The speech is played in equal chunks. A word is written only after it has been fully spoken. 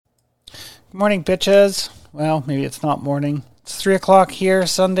Good morning, bitches. Well, maybe it's not morning. It's 3 o'clock here,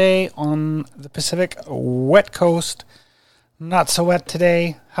 Sunday, on the Pacific wet coast. Not so wet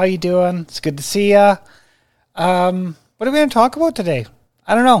today. How you doing? It's good to see ya. What are we going to talk about today?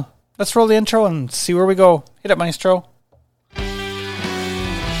 I don't know. Let's roll the intro and see where we go. Hit it, maestro.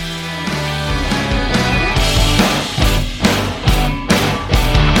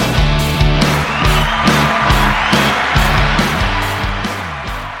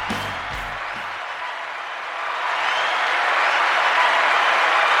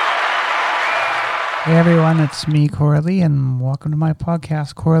 Hey everyone, it's me, Coralie, and welcome to my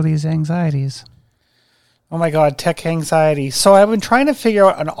podcast, Coralie's Anxieties. Oh my god, tech anxiety. So I've been trying to figure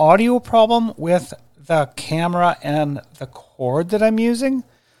out an audio problem with the camera and the cord that I'm using,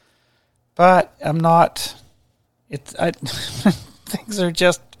 but I'm not. Things are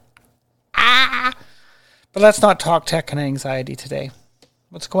just But let's not talk tech and anxiety today.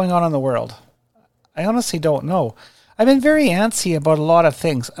 What's going on in the world? I honestly don't know. I've been very antsy about a lot of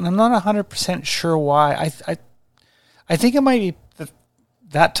things, and I'm not 100% sure why. I think it might be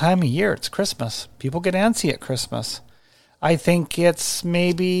that time of year. It's Christmas. People get antsy at Christmas. I think it's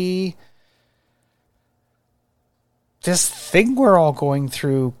maybe this thing we're all going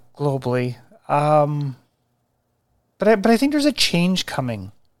through globally. But I think there's a change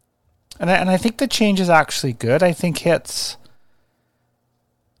coming, and I think the change is actually good. I think it's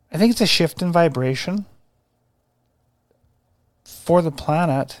a shift in vibration for the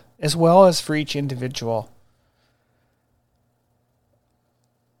planet as well as for each individual.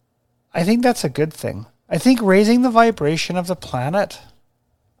 I think that's a good thing. I think raising the vibration of the planet,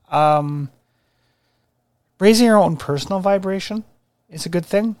 raising our own personal vibration is a good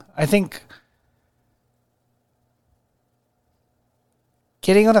thing. I think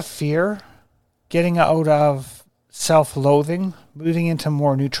getting out of fear, getting out of self-loathing, moving into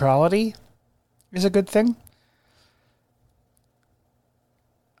more neutrality is a good thing.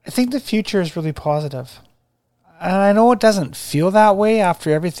 I think the future is really positive. And I know it doesn't feel that way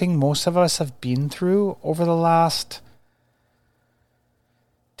after everything most of us have been through over the last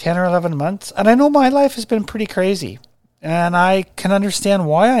 10 or 11 months. And I know my life has been pretty crazy. And I can understand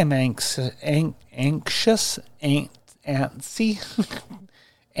why I'm anxious, antsy,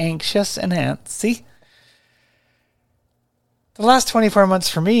 anxious and antsy. The last 24 months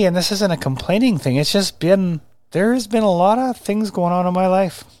for me, and this isn't a complaining thing, it's just been... There's been a lot of things going on in my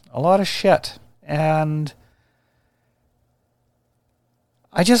life. A lot of shit. And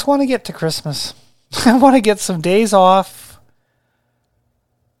I just want to get to Christmas. I want to get some days off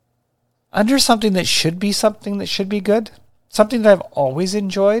under something that should be good. Something that I've always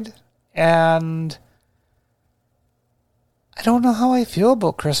enjoyed. And I don't know how I feel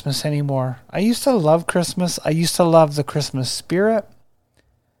about Christmas anymore. I used to love Christmas. I used to love the Christmas spirit.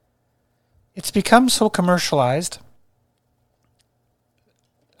 It's become so commercialized.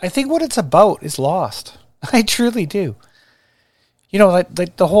 I think what it's about is lost. I truly do. You know,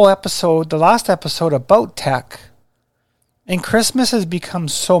 like the whole episode, the last episode about tech, and Christmas has become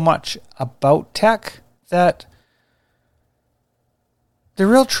so much about tech that the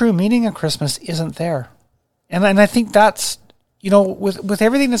real true meaning of Christmas isn't there. And I think that's, you know, with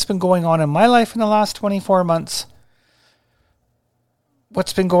everything that's been going on in my life in the last 24 months,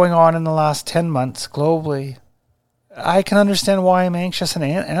 what's been going on in the last 10 months globally, I can understand why I'm anxious and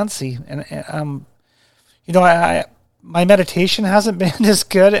antsy. And, you know, my meditation hasn't been as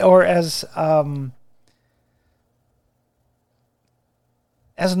good or as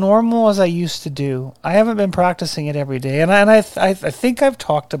normal as I used to do. I haven't been practicing it every day. And I think I've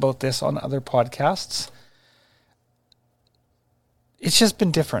talked about this on other podcasts. It's just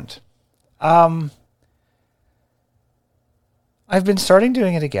been different. I've been starting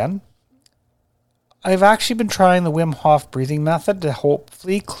doing it again. I've actually been trying the Wim Hof breathing method to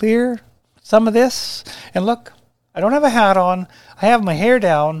hopefully clear some of this. And look, I don't have a hat on. I have my hair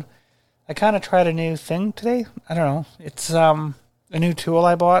down. I kind of tried a new thing today. I don't know. It's a new tool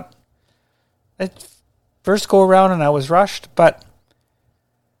I bought. It first go around and I was rushed, but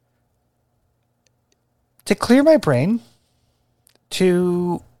to clear my brain,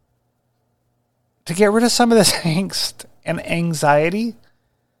 to get rid of some of this angst and anxiety,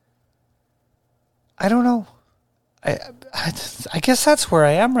 I don't know. I guess that's where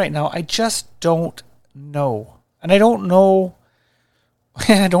I am right now. I just don't know. And I don't know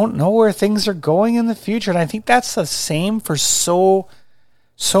where things are going in the future. And I think that's the same for so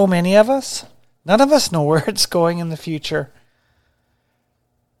many of us. None of us know where it's going in the future.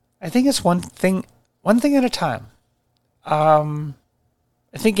 I think it's one thing at a time.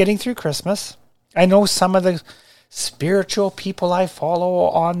 I think getting through Christmas. I know some of the spiritual people I follow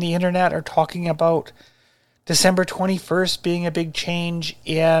on the internet are talking about December 21st being a big change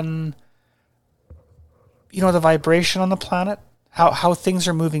in, the vibration on the planet, how things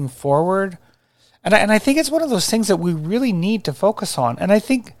are moving forward. And I think it's one of those things that we really need to focus on. And I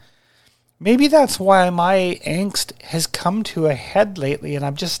think maybe that's why my angst has come to a head lately.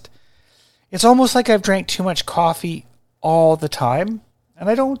 And it's almost like I've drank too much coffee all the time. And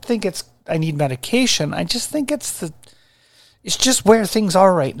I don't think I need medication. I just think it's just where things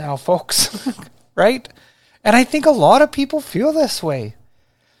are right now, folks. Right? And I think a lot of people feel this way.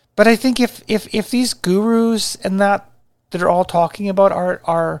 But I think if these gurus and that are all talking about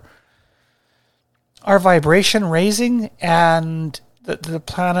our vibration raising and the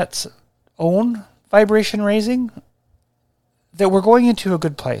planet's own vibration raising, that we're going into a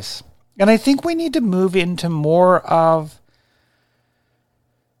good place. And I think we need to move into more of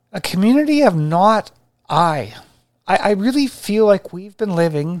a community of not I. I really feel like we've been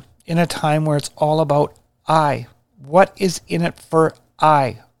living in a time where it's all about I. What is in it for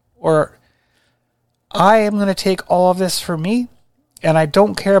I? Or I am going to take all of this for me, and I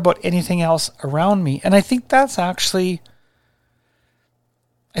don't care about anything else around me. And I think that's the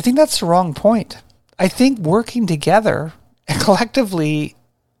wrong point. I think working together collectively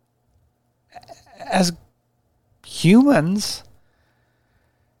as humans,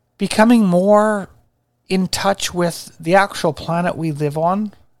 becoming more in touch with the actual planet we live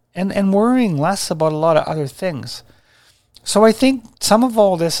on, and worrying less about a lot of other things. So I think some of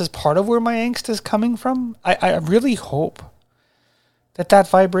all this is part of where my angst is coming from. I really hope that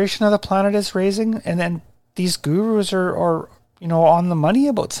vibration of the planet is raising, and then these gurus are on the money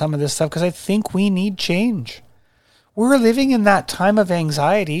about some of this stuff, because I think we need change. We're living in that time of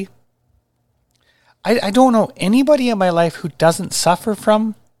anxiety. I don't know anybody in my life who doesn't suffer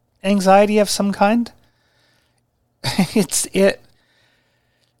from anxiety of some kind. It's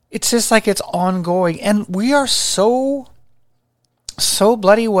just like it's ongoing, and we are so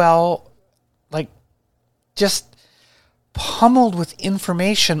bloody well, like, just pummeled with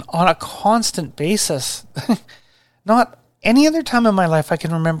information on a constant basis. Not any other time in my life I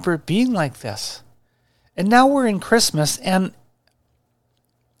can remember it being like this. And now we're in Christmas, and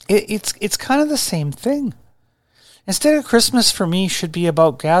it's kind of the same thing. Instead of Christmas for me should be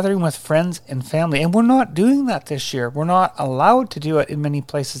about gathering with friends and family. And we're not doing that this year. We're not allowed to do it in many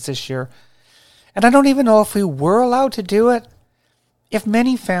places this year. And I don't even know if we were allowed to do it, if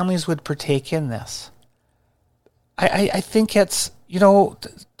many families would partake in this. I think it's,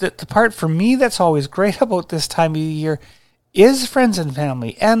 the part for me that's always great about this time of the year is friends and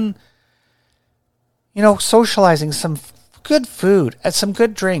family. And, socializing, some good food and some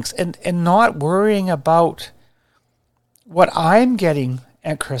good drinks, and not worrying about what I'm getting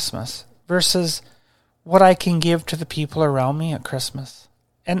at Christmas versus what I can give to the people around me at Christmas.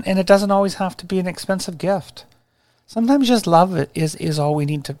 And it doesn't always have to be an expensive gift. Sometimes just love is all we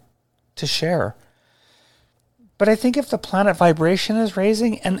need to share. But I think if the planet vibration is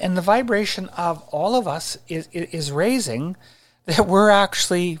raising, and the vibration of all of us is raising, that we're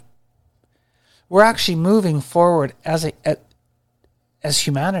actually moving forward as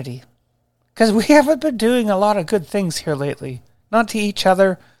humanity. Because we haven't been doing a lot of good things here lately. Not to each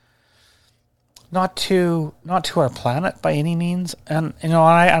other, not to our planet by any means. And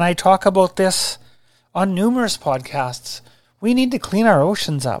I talk about this on numerous podcasts. We need to clean our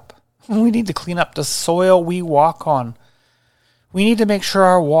oceans up. We need to clean up the soil we walk on. We need to make sure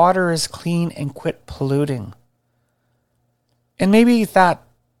our water is clean and quit polluting. And maybe that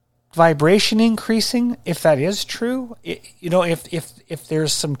vibration increasing, if that is true, if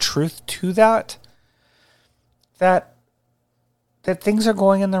there's some truth to that things are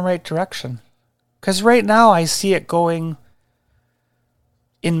going in the right direction. Because right now I see it going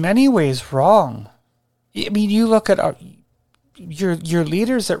in many ways wrong. I mean, you look at your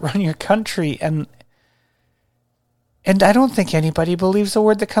leaders that run your country, and I don't think anybody believes the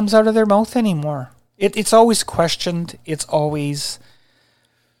word that comes out of their mouth anymore. It's always questioned. It's always,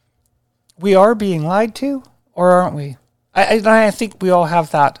 we are being lied to, or aren't we? I think we all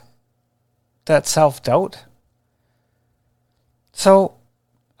have that self-doubt. So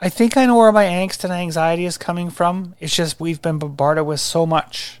I think I know where my angst and anxiety is coming from. It's just we've been bombarded with so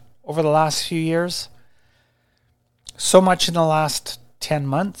much over the last few years. So much in the last 10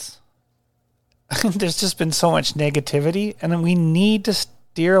 months. There's just been so much negativity, and we need to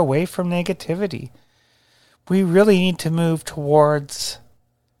steer away from negativity. We really need to move towards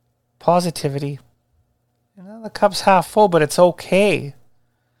positivity. The cup's half full, but it's okay.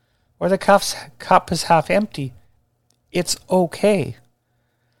 Or the cup is half empty. It's okay.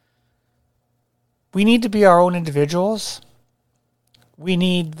 We need to be our own individuals. We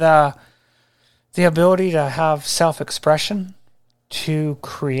need the ability to have self-expression, to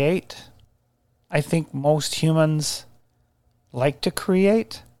create. I think most humans like to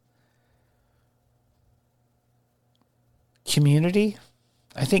create. Community.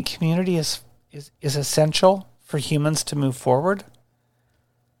 I think community is essential for humans to move forward.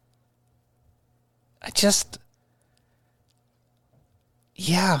 I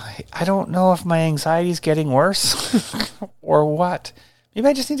don't know if my anxiety is getting worse or what. Maybe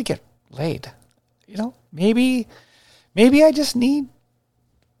I just need to get laid. Maybe I just need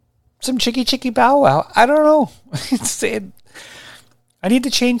some chicky bow wow. I don't know. I need to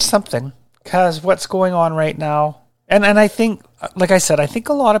change something because what's going on right now, and I think, like I said, I think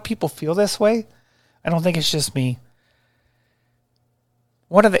a lot of people feel this way. I don't think it's just me.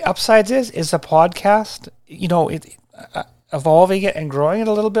 One of the upsides is the podcast, evolving it and growing it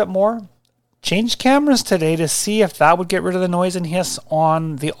a little bit more. Changed cameras today to see if that would get rid of the noise and hiss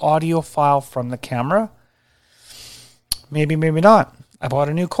on the audio file from the camera. Maybe not. I bought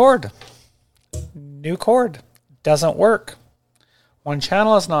a new cord. Doesn't work. One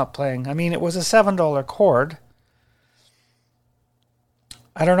channel is not playing. I mean, it was a $7 cord.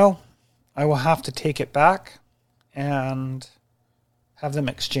 I don't know. I will have to take it back and have them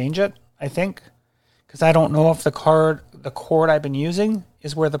exchange it, I think. Because I don't know if the cord I've been using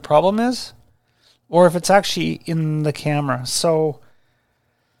is where the problem is, or if it's actually in the camera. So,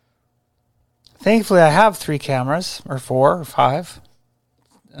 thankfully I have 3 cameras, or 4 or 5.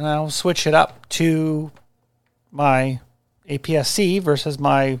 And I'll switch it up to my APS-C versus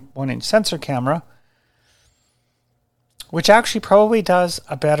my 1-inch sensor camera, which actually probably does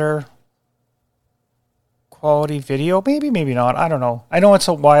a better quality video. Maybe not. I don't know. I know it's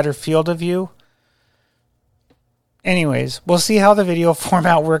a wider field of view. Anyways, we'll see how the video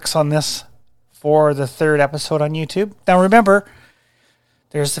format works on this for the 3rd episode on YouTube. Now remember,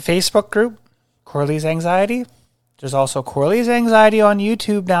 there's the Facebook group, Corley's Anxiety. There's also Corley's Anxiety on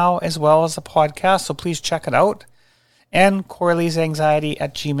YouTube now, as well as the podcast, so please check it out. And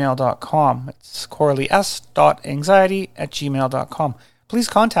corleysanxiety@gmail.com. It's corleys.anxiety@gmail.com. Please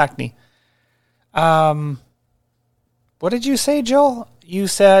contact me. What did you say, Joel? You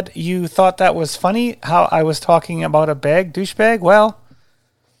said you thought that was funny, how I was talking about a douchebag? Well,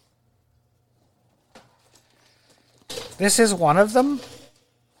 this is one of them.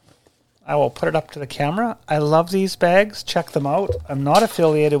 I will put it up to the camera. I love these bags. Check them out. I'm not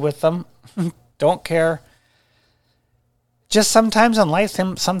affiliated with them. Don't care. Just sometimes in life,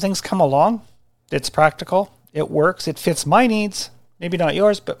 some things come along. It's practical. It works. It fits my needs. Maybe not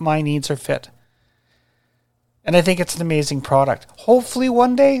yours, but my needs are fit. And I think it's an amazing product. Hopefully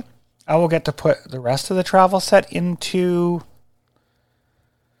one day I will get to put the rest of the travel set into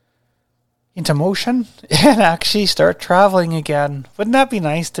motion and actually start traveling again. Wouldn't that be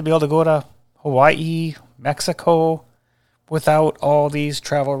nice to be able to go to Hawaii, Mexico, without all these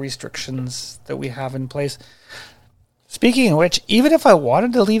travel restrictions that we have in place? Speaking of which, even if I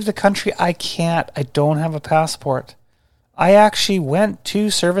wanted to leave the country, I can't. I don't have a passport. I actually went to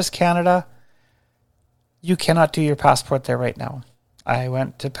Service Canada. You cannot do your passport there right now. I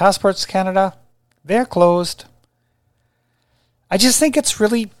went to Passports Canada. They're closed. I just think it's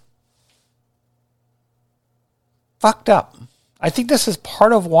really fucked up. I think this is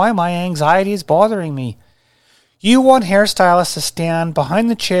part of why my anxiety is bothering me. You want hairstylists to stand behind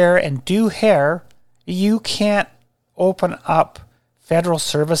the chair and do hair. You can't open up federal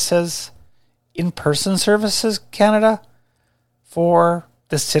services, in-person services, Canada, for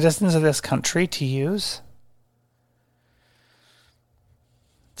the citizens of this country to use.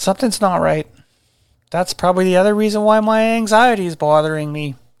 Something's not right. That's probably the other reason why my anxiety is bothering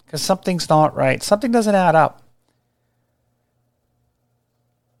me, because something's not right. Something doesn't add up.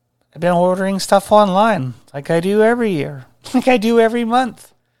 I've been ordering stuff online like I do every year, like I do every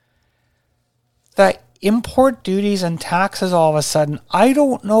month. The import duties and taxes all of a sudden, I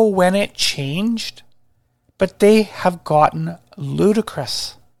don't know when it changed, but they have gotten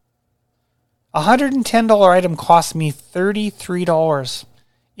ludicrous. A $110 item cost me $33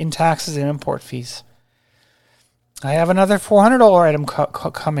 in taxes and import fees. I have another $400 item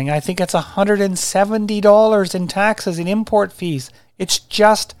coming. I think it's $170 in taxes and import fees. It's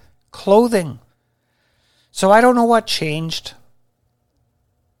just clothing. So I don't know what changed.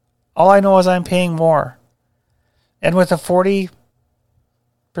 All I know is I'm paying more. And with a 40%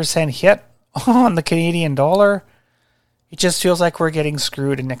 hit on the Canadian dollar, it just feels like we're getting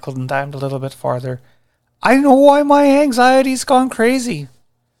screwed and nickel and dimed a little bit farther. I know why my anxiety's gone crazy.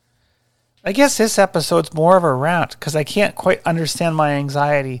 I guess this episode's more of a rant because I can't quite understand my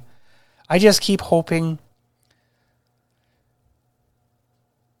anxiety. I just keep hoping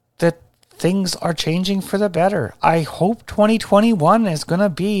that things are changing for the better. I hope 2021 is going to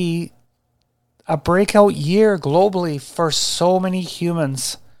be a breakout year globally for so many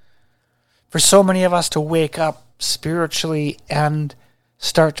humans, for so many of us to wake up spiritually and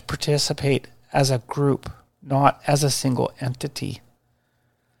start to participate as a group, not as a single entity.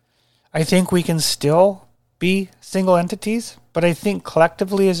 I think we can still be single entities, but I think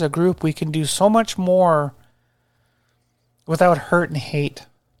collectively as a group we can do so much more without hurt and hate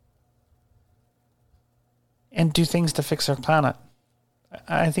and do things to fix our planet.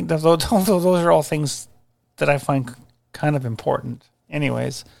 I think that those are all things that I find kind of important.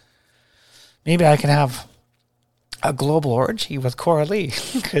 Anyways, maybe I can have a global orgy with Coralie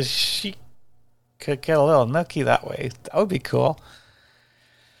because she could get a little nookie that way. That would be cool.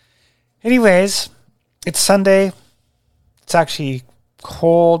 Anyways, it's Sunday. It's actually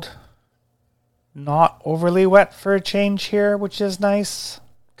cold, not overly wet for a change here, which is nice.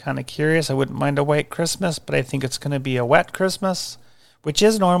 Kind of curious. I wouldn't mind a white Christmas, but I think it's going to be a wet Christmas, which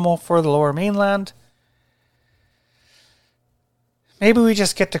is normal for the Lower Mainland. Maybe we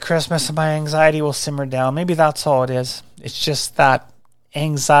just get to Christmas and my anxiety will simmer down. Maybe that's all it is. It's just that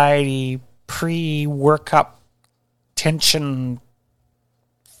anxiety pre-workup tension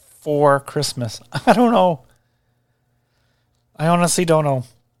for Christmas. I don't know. I honestly don't know.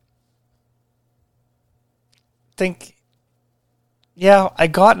 Yeah, I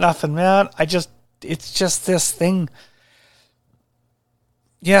got nothing, man. It's just this thing.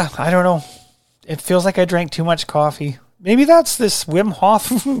 Yeah, I don't know. It feels like I drank too much coffee. Maybe that's this Wim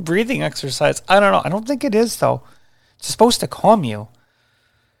Hof breathing exercise. I don't know. I don't think it is, though. It's supposed to calm you.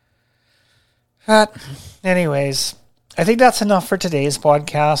 But anyways, I think that's enough for today's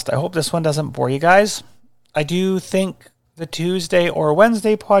podcast. I hope this one doesn't bore you guys. I do think the Tuesday or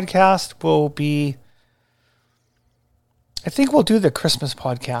Wednesday podcast will be... I think we'll do the Christmas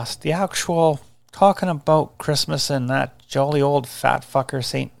podcast. The actual talking about Christmas and that jolly old fat fucker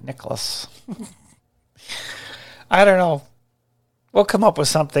St. Nicholas. I don't know. We'll come up with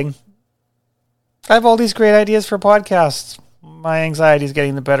something. I have all these great ideas for podcasts. My anxiety is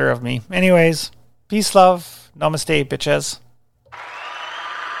getting the better of me. Anyways, peace, love, namaste, bitches.